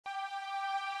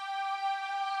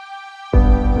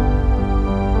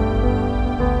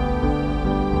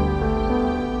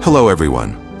Hello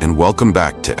everyone, and welcome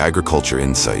back to Agriculture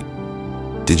Insight.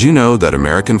 Did you know that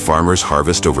American farmers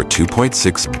harvest over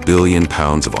 2.6 billion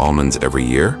pounds of almonds every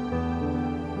year?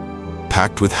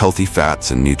 Packed with healthy fats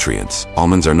and nutrients,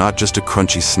 almonds are not just a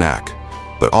crunchy snack,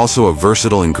 but also a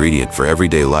versatile ingredient for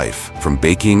everyday life, from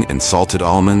baking and salted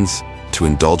almonds to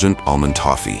indulgent almond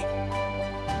toffee.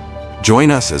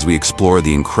 Join us as we explore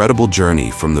the incredible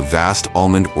journey from the vast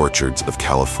almond orchards of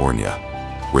California,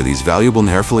 where these valuable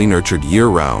carefully nurtured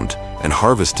year-round and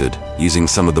harvested using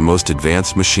some of the most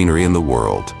advanced machinery in the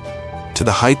world, to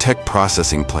the high-tech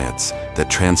processing plants that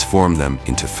transform them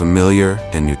into familiar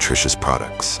and nutritious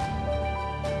products.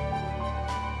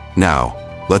 Now,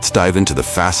 let's dive into the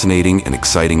fascinating and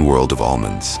exciting world of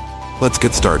almonds. Let's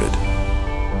get started.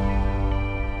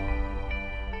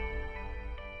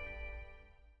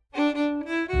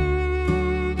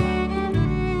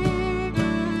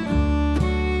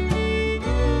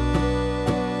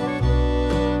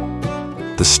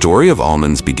 The story of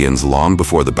almonds begins long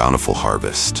before the bountiful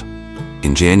harvest.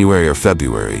 In January or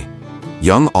February,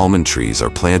 young almond trees are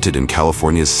planted in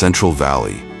California's Central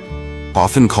Valley,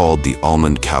 often called the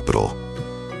almond capital.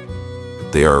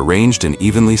 They are arranged in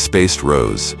evenly spaced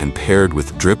rows and paired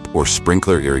with drip or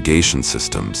sprinkler irrigation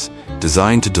systems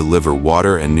designed to deliver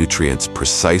water and nutrients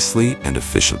precisely and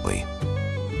efficiently.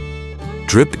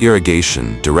 Drip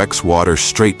irrigation directs water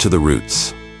straight to the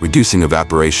roots, reducing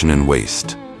evaporation and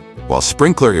waste, while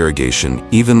sprinkler irrigation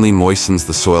evenly moistens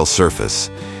the soil surface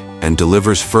and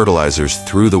delivers fertilizers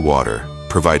through the water,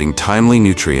 providing timely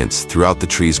nutrients throughout the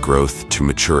tree's growth to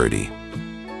maturity.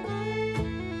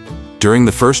 During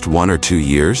the first 1 or 2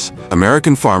 years,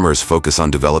 American farmers focus on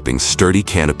developing sturdy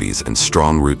canopies and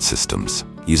strong root systems,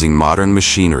 using modern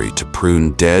machinery to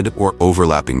prune dead or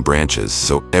overlapping branches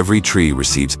so every tree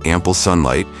receives ample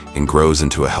sunlight and grows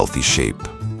into a healthy shape.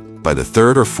 By the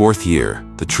 3rd or 4th year,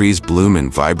 the trees bloom in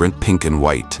vibrant pink and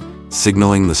white,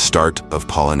 signaling the start of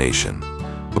pollination,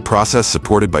 a process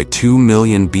supported by 2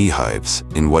 million beehives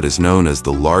in what is known as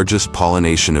the largest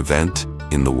pollination event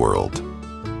in the world.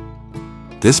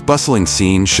 This bustling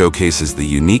scene showcases the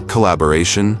unique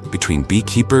collaboration between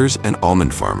beekeepers and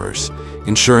almond farmers,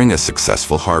 ensuring a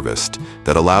successful harvest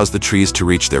that allows the trees to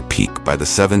reach their peak by the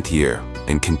 7th year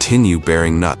and continue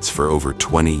bearing nuts for over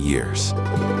 20 years.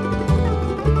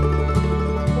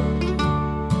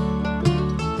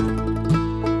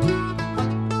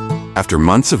 After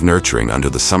months of nurturing under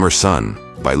the summer sun,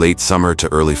 by late summer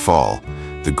to early fall,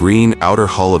 the green outer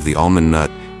hull of the almond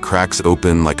nut cracks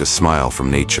open like a smile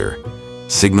from nature,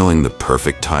 signaling the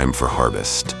perfect time for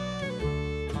harvest.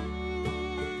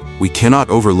 We cannot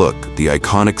overlook the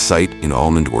iconic sight in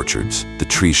almond orchards, the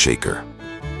tree shaker.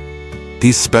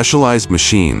 These specialized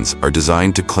machines are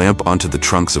designed to clamp onto the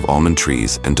trunks of almond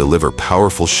trees and deliver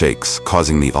powerful shakes,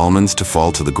 causing the almonds to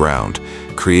fall to the ground,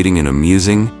 creating an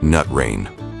amusing nut rain.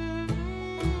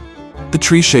 The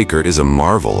tree shaker is a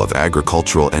marvel of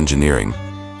agricultural engineering.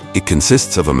 It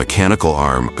consists of a mechanical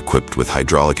arm equipped with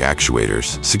hydraulic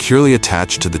actuators securely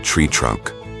attached to the tree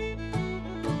trunk.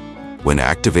 When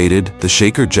activated, the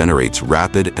shaker generates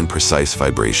rapid and precise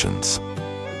vibrations.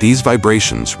 These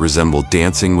vibrations resemble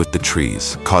dancing with the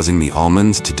trees, causing the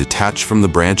almonds to detach from the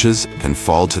branches and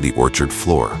fall to the orchard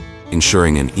floor,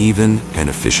 ensuring an even and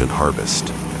efficient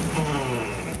harvest.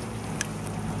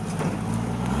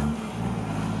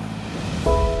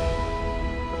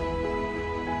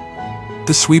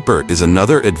 The sweeper is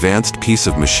another advanced piece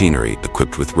of machinery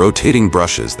equipped with rotating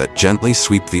brushes that gently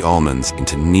sweep the almonds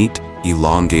into neat,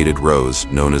 elongated rows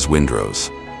known as windrows.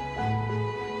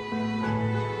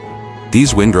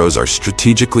 These windrows are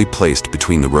strategically placed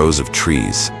between the rows of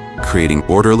trees, creating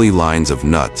orderly lines of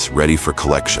nuts ready for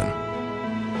collection.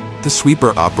 The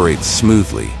sweeper operates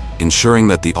smoothly, ensuring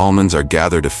that the almonds are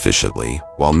gathered efficiently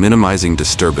while minimizing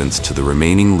disturbance to the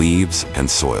remaining leaves and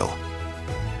soil.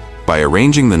 By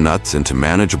arranging the nuts into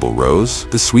manageable rows,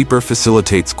 the sweeper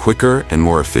facilitates quicker and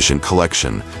more efficient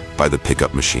collection by the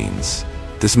pickup machines.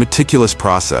 This meticulous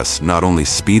process not only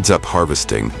speeds up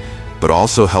harvesting, but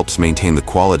also helps maintain the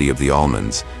quality of the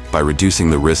almonds by reducing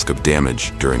the risk of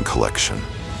damage during collection.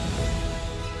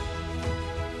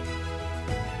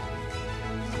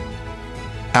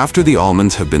 After the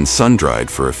almonds have been sun-dried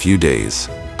for a few days,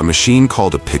 a machine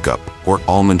called a pickup or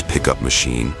almond pickup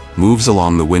machine moves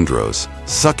along the windrows,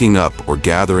 sucking up or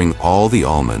gathering all the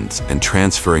almonds and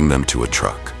transferring them to a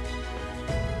truck.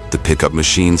 The pickup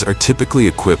machines are typically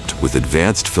equipped with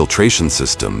advanced filtration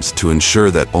systems to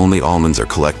ensure that only almonds are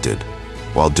collected,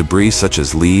 while debris such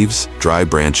as leaves, dry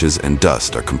branches, and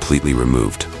dust are completely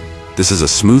removed. This is a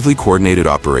smoothly coordinated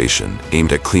operation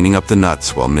aimed at cleaning up the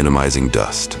nuts while minimizing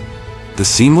dust. The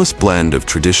seamless blend of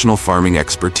traditional farming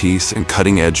expertise and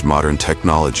cutting-edge modern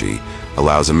technology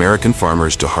allows American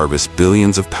farmers to harvest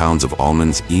billions of pounds of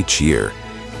almonds each year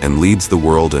and leads the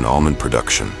world in almond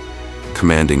production,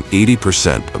 commanding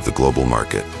 80% of the global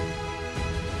market.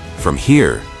 From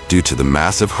here, due to the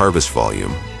massive harvest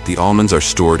volume, the almonds are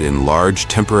stored in large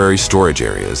temporary storage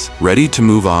areas, ready to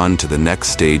move on to the next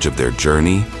stage of their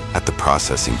journey at the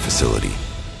processing facility.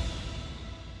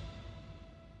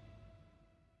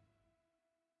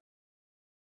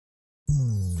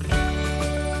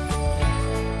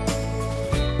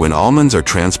 When almonds are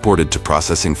transported to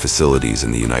processing facilities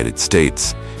in the United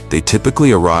States, they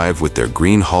typically arrive with their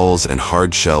green hulls and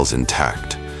hard shells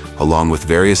intact, along with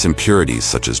various impurities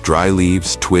such as dry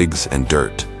leaves, twigs, and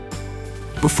dirt.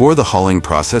 Before the hulling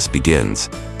process begins,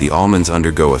 the almonds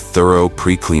undergo a thorough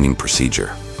pre-cleaning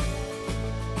procedure.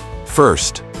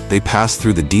 First, they pass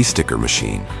through the de-sticker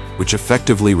machine, which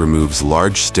effectively removes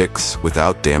large sticks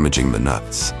without damaging the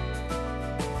nuts.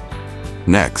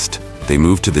 Next, they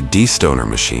move to the de-stoner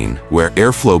machine, where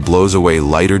airflow blows away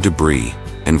lighter debris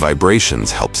and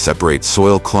vibrations help separate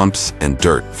soil clumps and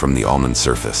dirt from the almond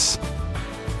surface.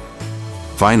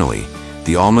 Finally,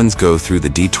 the almonds go through the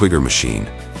de-twigger machine,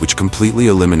 which completely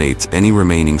eliminates any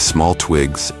remaining small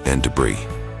twigs and debris.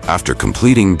 After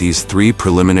completing these 3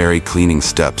 preliminary cleaning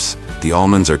steps, the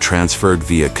almonds are transferred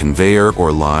via conveyor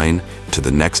or line to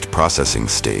the next processing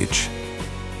stage.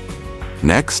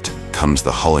 Next comes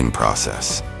the hulling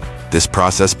process. This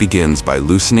process begins by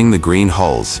loosening the green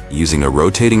hulls using a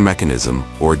rotating mechanism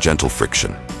or gentle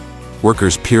friction.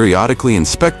 Workers periodically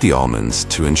inspect the almonds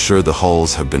to ensure the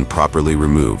hulls have been properly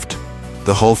removed.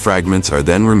 The hull fragments are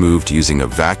then removed using a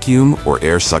vacuum or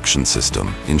air suction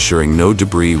system, ensuring no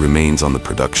debris remains on the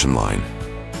production line.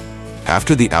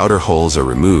 After the outer hulls are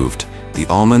removed, the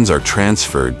almonds are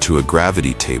transferred to a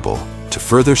gravity table to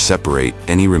further separate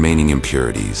any remaining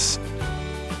impurities.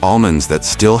 Almonds that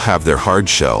still have their hard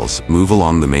shells move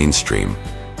along the mainstream,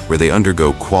 where they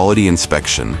undergo quality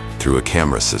inspection through a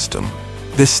camera system.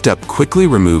 This step quickly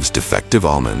removes defective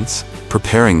almonds,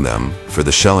 preparing them for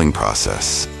the shelling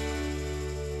process.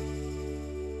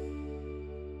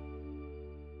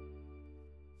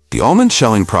 The almond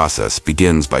shelling process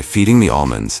begins by feeding the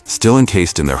almonds, still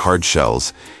encased in their hard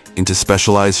shells, into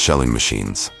specialized shelling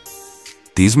machines.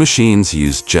 These machines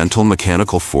use gentle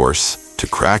mechanical force to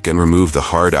crack and remove the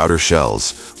hard outer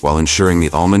shells while ensuring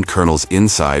the almond kernels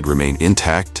inside remain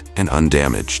intact and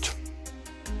undamaged.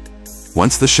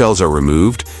 Once the shells are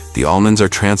removed, the almonds are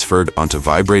transferred onto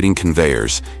vibrating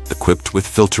conveyors equipped with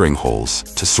filtering holes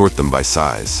to sort them by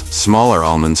size. Smaller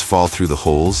almonds fall through the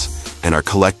holes and are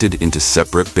collected into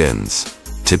separate bins,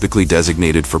 typically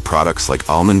designated for products like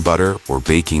almond butter or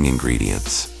baking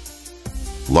ingredients.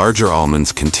 Larger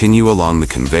almonds continue along the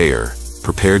conveyor,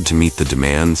 prepared to meet the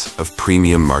demands of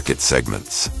premium market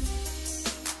segments.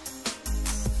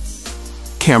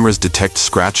 Cameras detect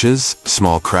scratches,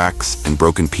 small cracks, and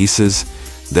broken pieces,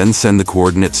 then send the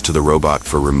coordinates to the robot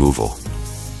for removal.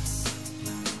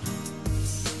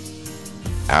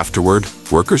 Afterward,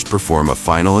 workers perform a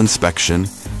final inspection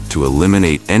to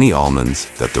eliminate any almonds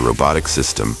that the robotic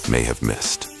system may have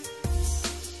missed.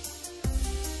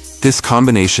 This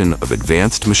combination of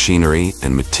advanced machinery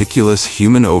and meticulous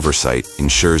human oversight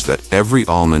ensures that every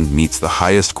almond meets the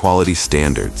highest quality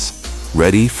standards,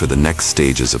 ready for the next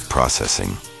stages of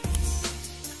processing.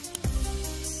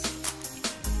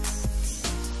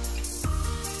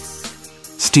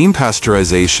 Steam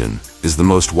pasteurization is the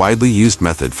most widely used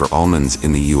method for almonds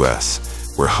in the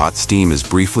US, where hot steam is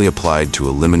briefly applied to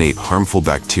eliminate harmful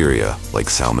bacteria like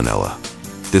Salmonella.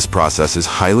 This process is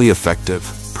highly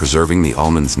effective, preserving the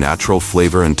almond's natural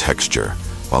flavor and texture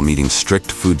while meeting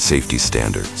strict food safety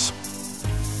standards.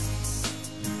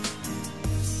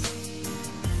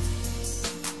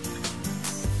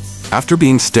 After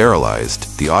being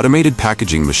sterilized, the automated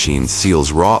packaging machine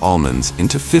seals raw almonds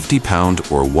into 50-pound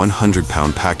or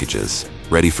 100-pound packages,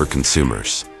 ready for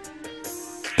consumers.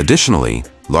 Additionally,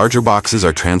 larger boxes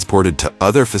are transported to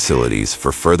other facilities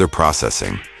for further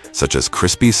processing, such as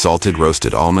crispy salted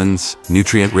roasted almonds,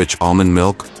 nutrient-rich almond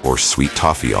milk, or sweet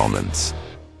toffee almonds.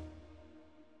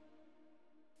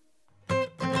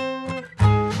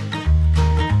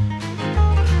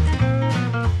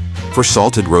 For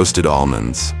salted roasted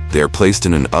almonds, they are placed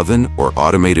in an oven or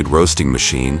automated roasting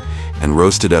machine and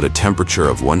roasted at a temperature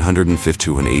of 150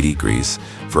 to 180 degrees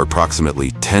for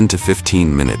approximately 10 to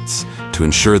 15 minutes to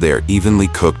ensure they are evenly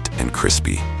cooked and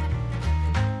crispy.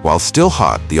 While still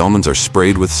hot, the almonds are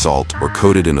sprayed with salt or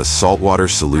coated in a saltwater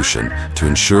solution to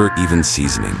ensure even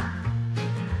seasoning.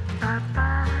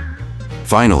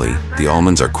 Finally, the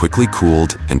almonds are quickly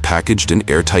cooled and packaged in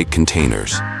airtight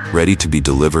containers, ready to be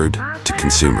delivered to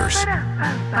consumers.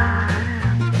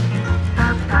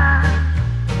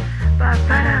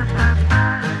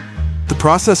 The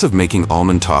process of making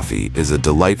almond toffee is a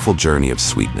delightful journey of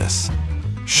sweetness.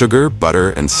 Sugar, butter,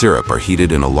 and syrup are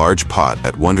heated in a large pot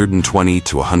at 120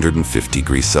 to 150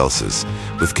 degrees Celsius,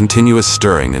 with continuous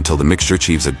stirring until the mixture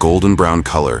achieves a golden brown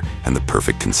color and the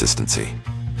perfect consistency.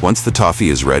 Once the toffee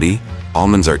is ready,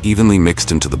 almonds are evenly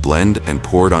mixed into the blend and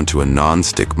poured onto a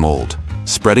non-stick mold,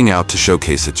 spreading out to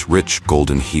showcase its rich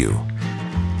golden hue.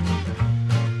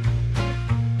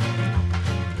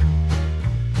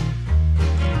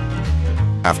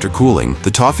 After cooling, the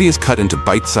toffee is cut into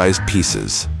bite-sized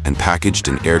pieces and packaged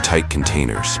in airtight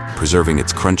containers, preserving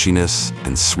its crunchiness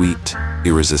and sweet,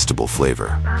 irresistible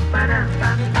flavor.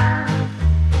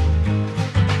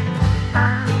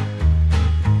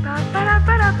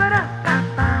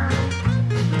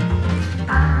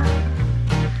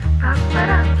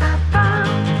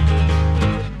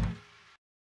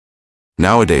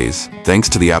 Nowadays, thanks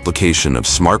to the application of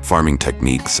smart farming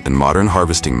techniques and modern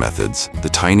harvesting methods, the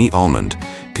tiny almond,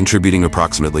 contributing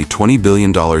approximately $20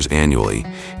 billion annually,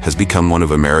 has become one of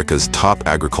America's top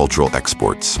agricultural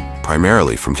exports,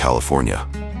 primarily from California.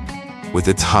 With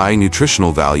its high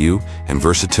nutritional value and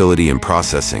versatility in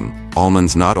processing,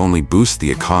 almonds not only boost the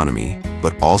economy,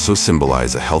 but also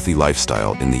symbolize a healthy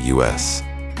lifestyle in the U.S.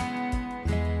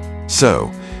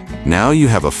 So, now you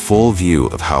have a full view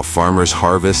of how farmers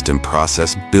harvest and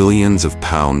process billions of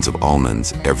pounds of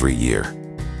almonds every year.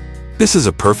 This is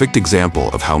a perfect example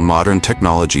of how modern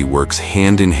technology works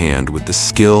hand in hand with the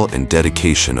skill and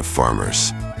dedication of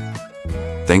farmers.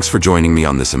 Thanks for joining me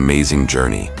on this amazing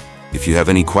journey. If you have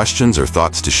any questions or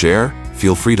thoughts to share,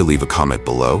 feel free to leave a comment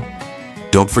below.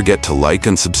 Don't forget to like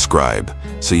and subscribe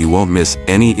so you won't miss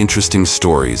any interesting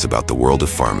stories about the world of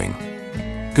farming.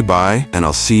 Goodbye, and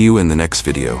I'll see you in the next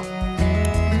video.